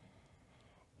doing,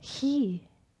 He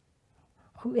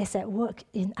who is at work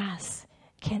in us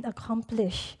can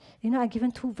accomplish, I've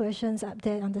given 2 versions up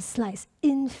there on the slides,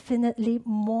 infinitely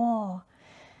more.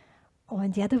 Or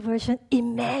in the other version,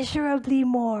 immeasurably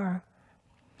more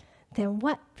than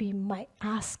what we might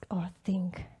ask or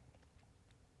think.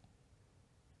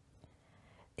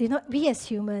 We as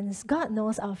humans, God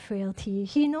knows our frailty.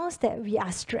 He knows that we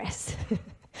are stressed.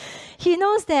 He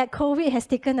knows that COVID has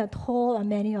taken a toll on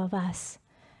many of us.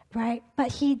 Right?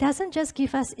 But He doesn't just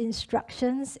give us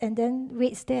instructions and then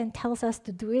waits there and tells us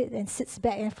to do it and sits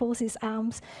back and folds His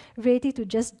arms, ready to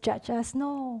just judge us.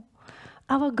 No.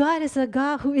 Our God is a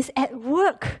God who is at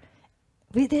work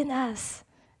within us,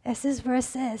 as this verse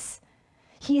says.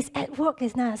 He is at work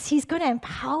in us. He's going to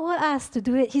empower us to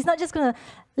do it. He's not just going to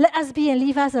let us be and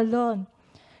leave us alone.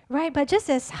 Right? But just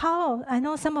as how, I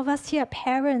know some of us here are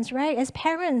parents, right? As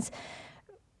parents,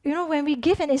 when we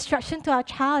give an instruction to our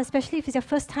child, especially if it's your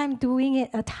first time doing it,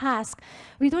 a task,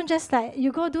 we don't just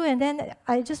you go do and then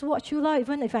I just watch you, Lord,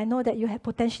 even if I know that you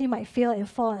potentially might fail and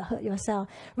fall and hurt yourself,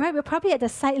 right? We're probably at the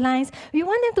sidelines. We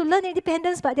want them to learn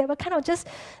independence, but they were kind of just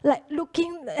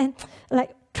looking and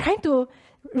trying to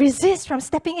resist from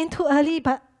stepping in too early,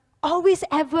 but always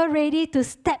ever ready to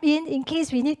step in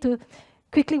case we need to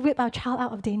quickly whip our child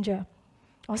out of danger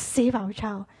or save our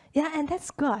child. Yeah, and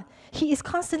that's God. He is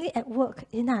constantly at work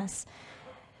in us.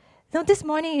 Now, this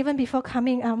morning, even before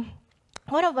coming,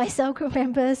 one of my cell group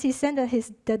members, he sent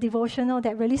the devotional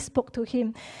that really spoke to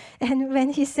him. And when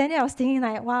he sent it, I was thinking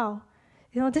wow,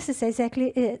 this is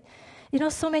exactly it.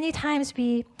 So many times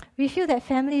we feel that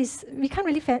families, we can't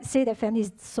really say that family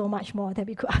is so much more than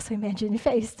we could also imagine. In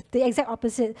fact, it's the exact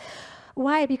opposite.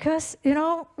 Why? Because,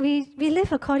 we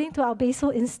live according to our basal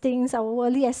instincts, our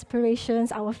worldly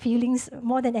aspirations, our feelings,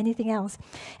 more than anything else.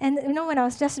 And, when I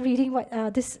was just reading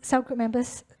what this cell group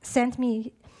members sent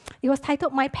me, it was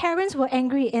titled, My Parents Were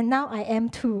Angry and Now I Am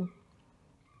Too.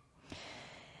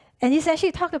 And he's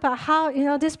actually talked about how,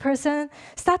 this person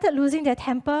started losing their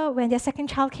temper when their second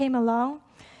child came along.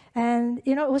 And,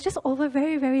 it was just over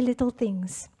very, very little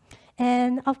things.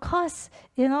 And of course,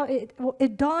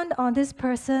 it dawned on this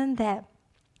person that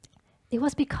it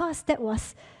was because that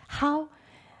was how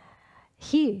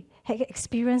he had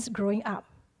experienced growing up.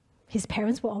 His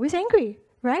parents were always angry,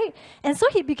 right? And so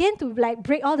he began to like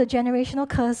break all the generational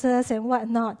curses and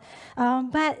whatnot.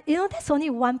 But that's only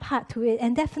one part to it,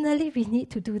 and definitely we need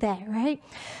to do that, right?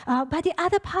 But the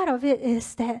other part of it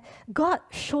is that God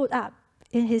showed up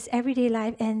in his everyday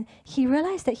life, and he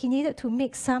realized that he needed to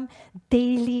make some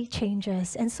daily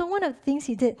changes. And so one of the things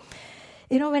he did,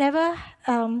 whenever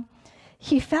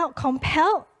he felt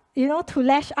compelled, to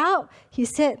lash out, he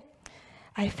said,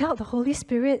 I felt the Holy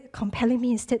Spirit compelling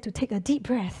me instead to take a deep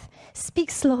breath, speak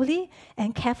slowly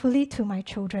and carefully to my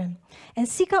children, and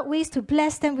seek out ways to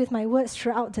bless them with my words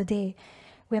throughout the day.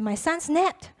 When my sons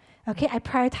napped, I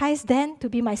prioritized then to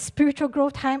be my spiritual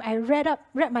growth time. I read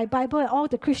my Bible and all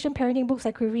the Christian parenting books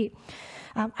I could read.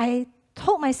 I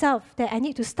told myself that I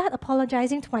need to start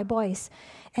apologizing to my boys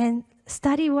and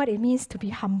study what it means to be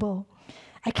humble.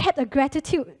 I kept a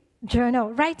gratitude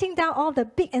journal, writing down all the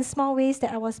big and small ways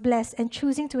that I was blessed and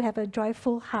choosing to have a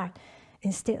joyful heart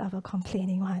instead of a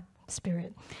complaining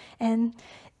spirit. And,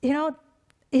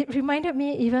 it reminded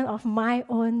me even of my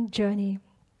own journey.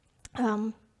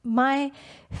 My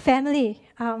family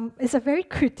is a very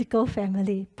critical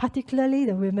family, particularly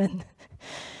the women.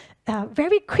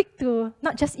 Very quick to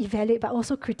not just evaluate, but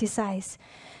also criticize.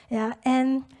 Yeah,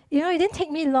 and it didn't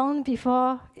take me long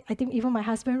before I think even my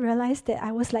husband realized that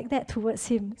I was like that towards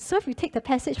him. So if you take the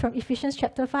passage from Ephesians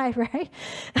chapter 5, right?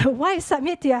 Wives,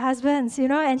 submit to your husbands,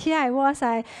 and here I was,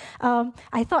 I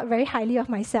thought very highly of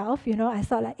myself, I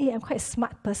thought like, hey, I'm quite a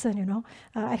smart person,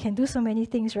 I can do so many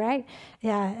things, right?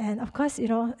 Yeah, and of course,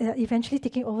 eventually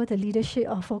taking over the leadership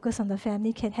or focus on the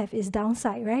family can have its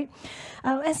downside, right?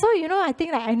 And so, I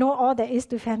think like I know all there is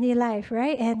to family life,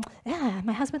 right? And yeah,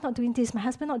 my husband not doing this, my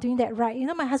husband not doing that right,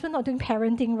 my husband not doing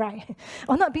parenting right,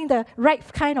 or not being the right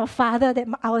kind of father that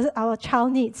our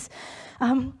child needs.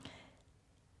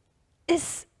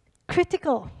 It's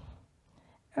critical,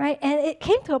 right? And it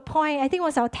came to a point, I think it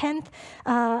was our 10th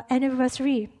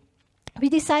anniversary. We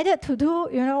decided to do,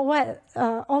 what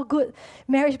all good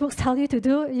marriage books tell you to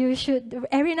do. You should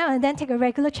every now and then take a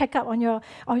regular checkup on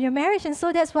your marriage. And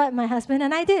so that's what my husband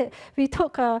and I did. We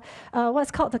took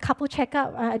what's called the couple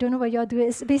checkup. I don't know what you all do.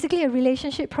 It's basically a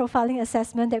relationship profiling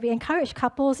assessment that we encourage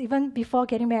couples even before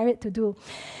getting married to do.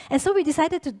 And so we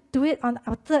decided to do it on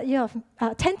our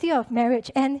 10th year of marriage.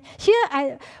 And here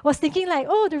I was thinking like,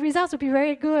 oh, the results would be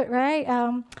very good, right?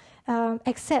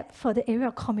 Except for the area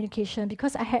of communication,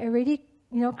 because I had already,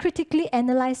 critically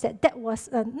analyzed that was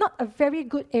not a very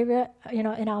good area,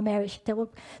 in our marriage. There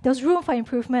was room for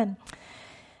improvement.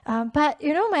 But,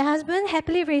 my husband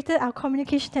happily rated our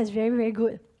communication as very, very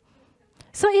good.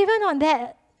 So even on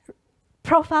that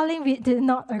profiling, we did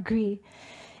not agree.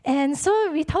 And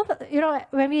so we told,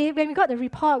 when we got the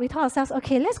report, we told ourselves,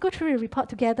 okay, let's go through the report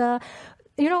together.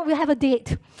 We'll have a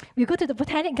date. We'll go to the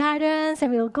botanic gardens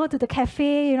and we'll go to the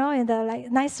cafe, in the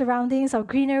like nice surroundings of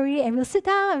greenery, and we'll sit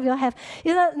down and we'll have,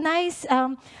 nice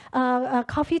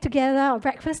coffee together or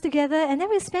breakfast together, and then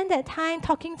we'll spend that time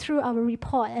talking through our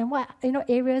report and what,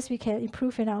 areas we can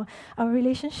improve in our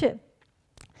relationship.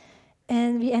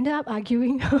 And we ended up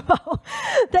arguing about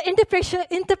the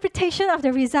interpretation of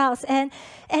the results. And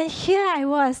here I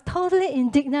was totally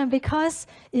indignant because,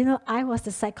 I was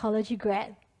the psychology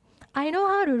grad. I know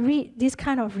how to read these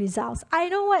kind of results. I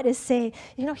know what to say.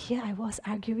 Here I was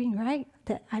arguing, right,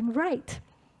 that I'm right.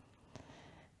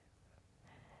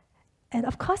 And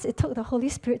of course, it took the Holy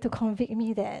Spirit to convict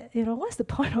me that, what's the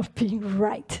point of being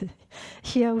right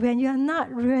here when you're not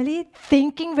really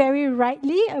thinking very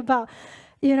rightly about,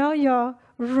 your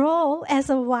role as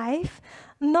a wife,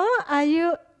 nor are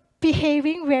you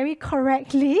behaving very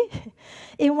correctly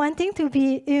in wanting to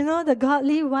be, the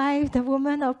godly wife, the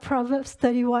woman of Proverbs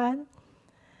 31.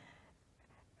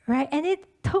 Right? And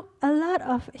it took a lot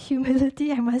of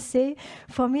humility, I must say,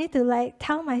 for me to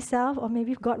tell myself, or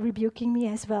maybe God rebuking me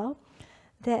as well,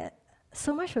 that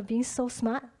so much for being so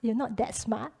smart, you're not that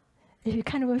smart if you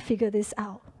can't even figure this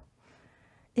out.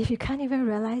 If you can't even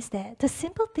realize that. The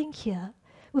simple thing here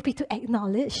would be to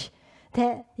acknowledge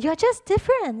that you're just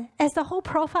different. As the whole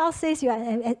profile says, you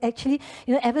are actually,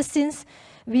 ever since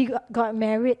we got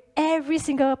married, every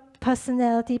single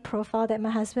personality profile that my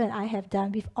husband and I have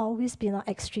done, we've always been on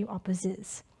extreme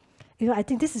opposites. I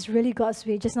think this is really God's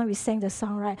way. Just now we sang the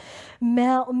song, right?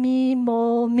 Melt me,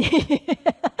 mold me.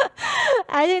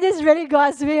 I think this is really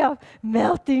God's way of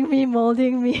melting me,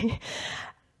 molding me.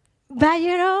 But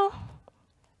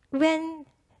when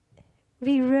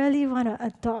we really want to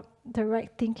adopt the right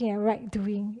thinking and right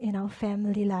doing in our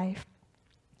family life,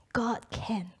 God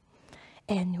can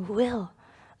and will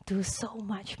do so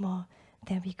much more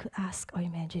than we could ask or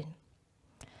imagine.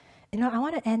 I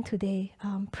want to end today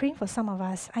praying for some of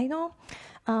us. I know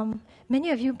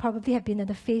many of you probably have been in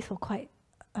the faith for quite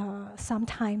some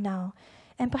time now.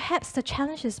 And perhaps the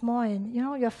challenge is more in,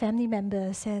 your family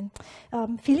members and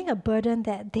feeling a burden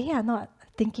that they are not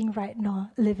thinking right nor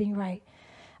living right.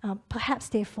 Perhaps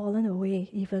they've fallen away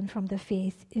even from the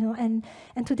faith, And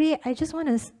today I just want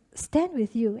to stand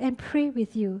with you and pray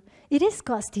with you. It is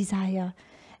God's desire.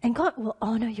 And God will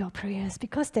honor your prayers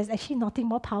because there's actually nothing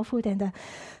more powerful than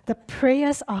the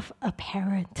prayers of a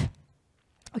parent.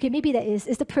 Okay, maybe that is.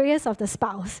 It's the prayers of the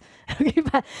spouse. Okay,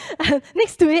 but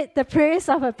next to it, the prayers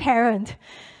of a parent.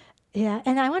 Yeah,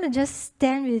 and I want to just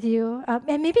stand with you.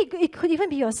 And maybe it could even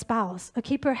be your spouse.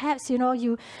 Okay, perhaps,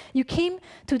 you came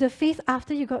to the faith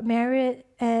after you got married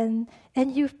and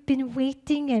you've been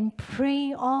waiting and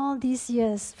praying all these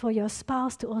years for your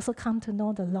spouse to also come to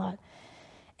know the Lord.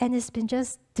 And it's been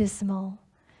just dismal,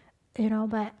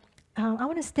 but I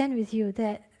want to stand with you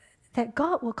that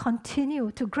God will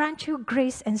continue to grant you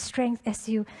grace and strength as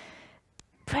you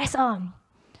press on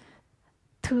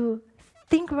to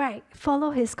think right, follow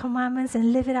His commandments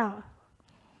and live it out.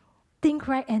 Think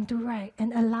right and do right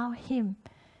and allow Him,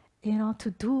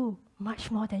 to do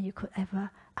much more than you could ever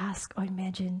ask or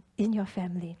imagine in your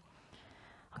family.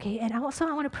 Okay, and I want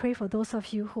to pray for those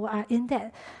of you who are in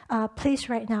that place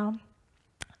right now.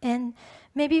 And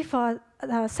maybe for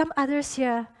some others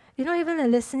here,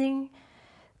 even listening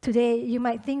today, you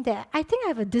might think that I think I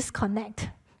have a disconnect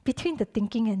between the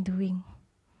thinking and doing.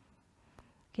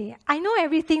 Okay, I know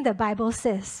everything the Bible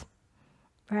says,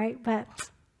 right? But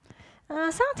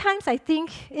sometimes I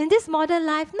think in this modern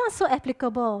life, not so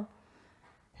applicable.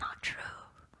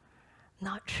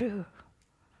 Not true,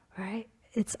 right?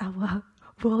 It's our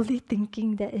worldly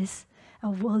thinking that is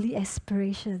our worldly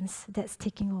aspirations that's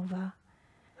taking over.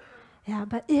 Yeah,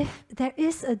 but if there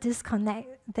is a disconnect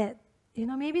that,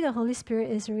 maybe the Holy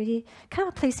Spirit is already kind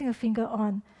of placing a finger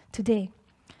on today.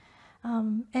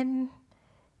 And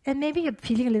maybe you're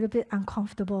feeling a little bit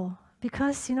uncomfortable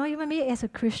because, even me as a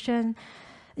Christian,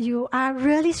 you are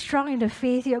really strong in the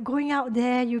faith. You're going out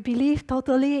there. You believe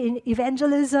totally in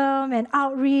evangelism and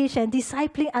outreach and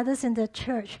discipling others in the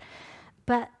church.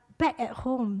 But back at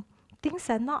home, things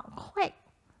are not quite,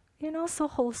 so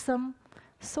wholesome,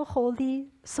 so holy,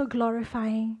 so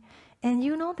glorifying. And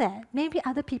you know that. Maybe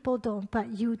other people don't, but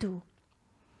you do.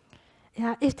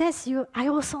 Yeah, if that's you, I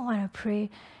also want to pray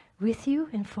with you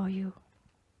and for you.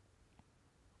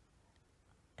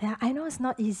 Yeah, I know it's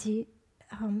not easy.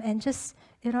 And just,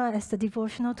 as the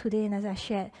devotional today and as I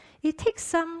shared, it takes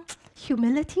some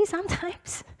humility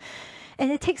sometimes.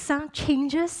 And it takes some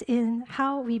changes in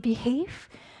how we behave,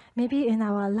 maybe in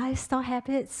our lifestyle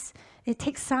habits. It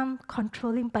takes some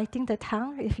controlling, biting the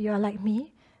tongue, if you are like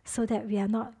me, so that we are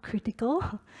not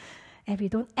critical and we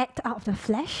don't act out of the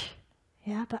flesh,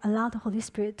 but allow the Holy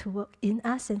Spirit to work in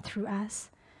us and through us.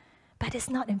 But it's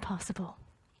not impossible.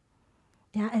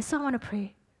 And so I want to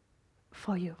pray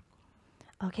for you.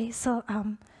 Okay, so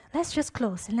let's just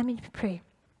close and let me pray.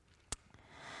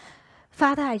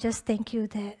 Father, I just thank you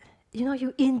that,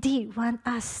 you indeed want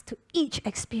us to each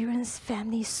experience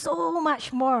family so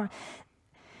much more,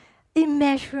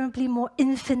 immeasurably more,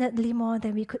 infinitely more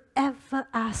than we could ever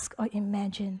ask or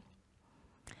imagine.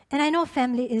 And I know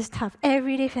family is tough.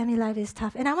 Everyday family life is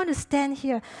tough. And I want to stand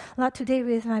here, Lord, today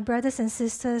with my brothers and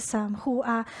sisters who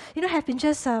are, have been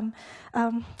just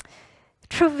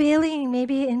travailing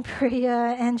maybe in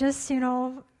prayer and just,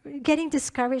 getting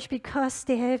discouraged because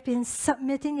they have been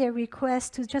submitting their requests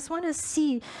to just want to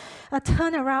see a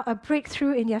turnaround, a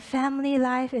breakthrough in their family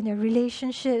life, in their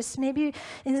relationships, maybe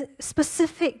in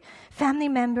specific family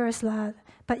members, Lord,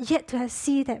 but yet to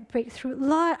see that breakthrough.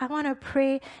 Lord, I want to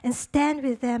pray and stand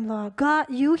with them, Lord. God,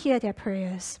 you hear their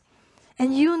prayers.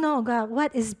 And you know, God,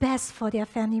 what is best for their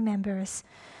family members.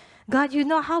 God, you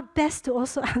know how best to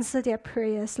also answer their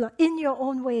prayers, Lord, in your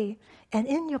own way and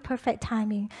in your perfect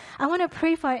timing. I want to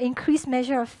pray for an increased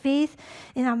measure of faith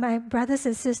in my brothers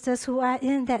and sisters who are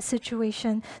in that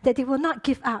situation, that they will not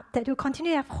give up, that they will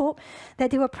continue to have hope,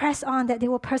 that they will press on, that they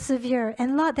will persevere.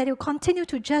 And Lord, that they will continue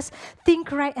to just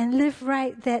think right and live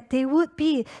right, that they would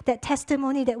be that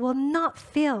testimony that will not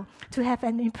fail to have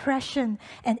an impression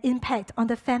and impact on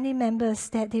the family members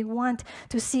that they want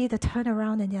to see the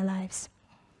turnaround in their lives.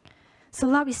 So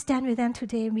Lord, we stand with them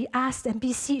today and we ask and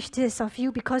beseech this of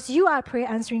you because you are a prayer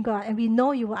answering God and we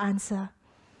know you will answer.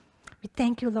 We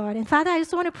thank you, Lord. And Father, I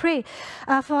just want to pray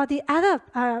for the other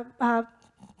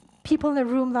people in the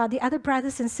room, Lord, the other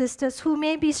brothers and sisters who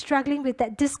may be struggling with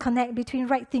that disconnect between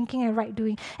right thinking and right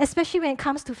doing, especially when it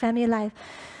comes to family life.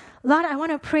 Lord, I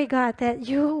want to pray, God, that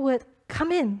you would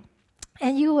come in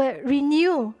and you would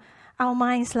renew our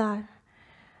minds, Lord.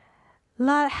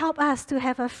 Lord, help us to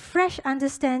have a fresh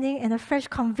understanding and a fresh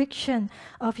conviction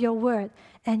of your word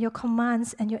and your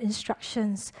commands and your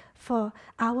instructions for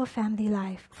our family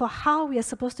life, for how we are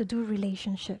supposed to do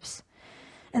relationships.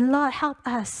 And Lord, help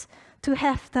us to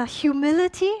have the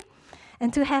humility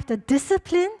and to have the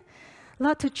discipline,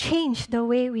 Lord, to change the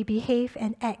way we behave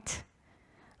and act,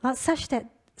 Lord, such that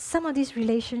some of these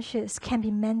relationships can be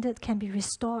mended, can be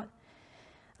restored.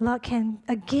 Lord, can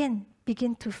again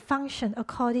begin to function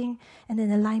according and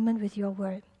in alignment with your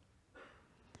word.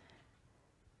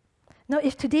 Now,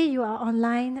 if today you are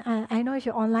online, I know if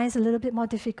you're online it's a little bit more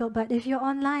difficult, but if you're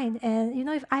online and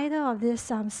if either of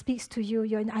this speaks to you,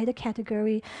 you're in either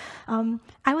category,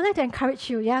 I would like to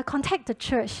encourage you, contact the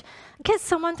church. Get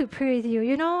someone to pray with you.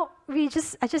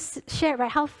 I just shared,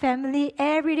 right, how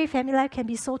everyday family life can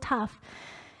be so tough.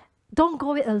 Don't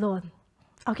go it alone.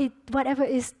 Okay, whatever it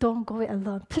is, don't go it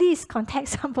alone. Please contact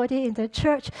somebody in the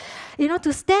church,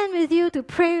 to stand with you, to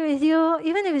pray with you,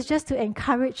 even if it's just to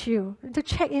encourage you, to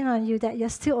check in on you that you're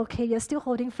still okay, you're still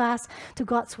holding fast to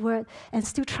God's word and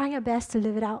still trying your best to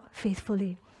live it out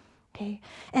faithfully. Okay,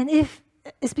 and if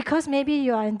it's because maybe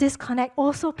you are in disconnect,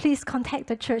 also please contact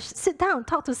the church. Sit down,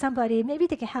 talk to somebody. Maybe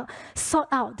they can help sort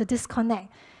out the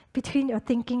disconnect between your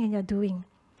thinking and your doing.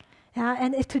 Yeah,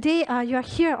 and if today you are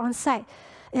here on site,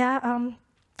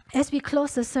 as we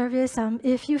close the service,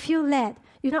 if you feel led,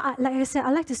 like I said,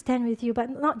 I'd like to stand with you, but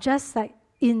not just like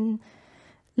in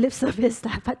lip service,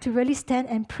 but to really stand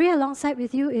and pray alongside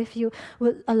with you if you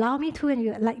would allow me to and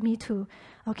you would like me to.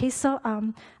 Okay, so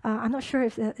I'm not sure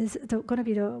if it's going to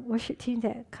be the worship team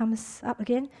that comes up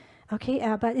again. Okay,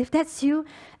 but if that's you,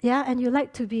 and you'd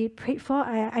like to be prayed for,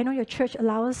 I know your church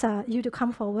allows you to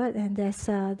come forward, and there's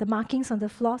the markings on the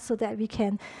floor so that we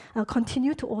can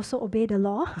continue to also obey the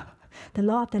law, the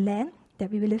law of the land that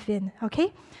we will live in.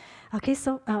 Okay,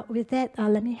 so with that,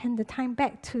 let me hand the time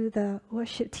back to the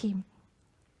worship team.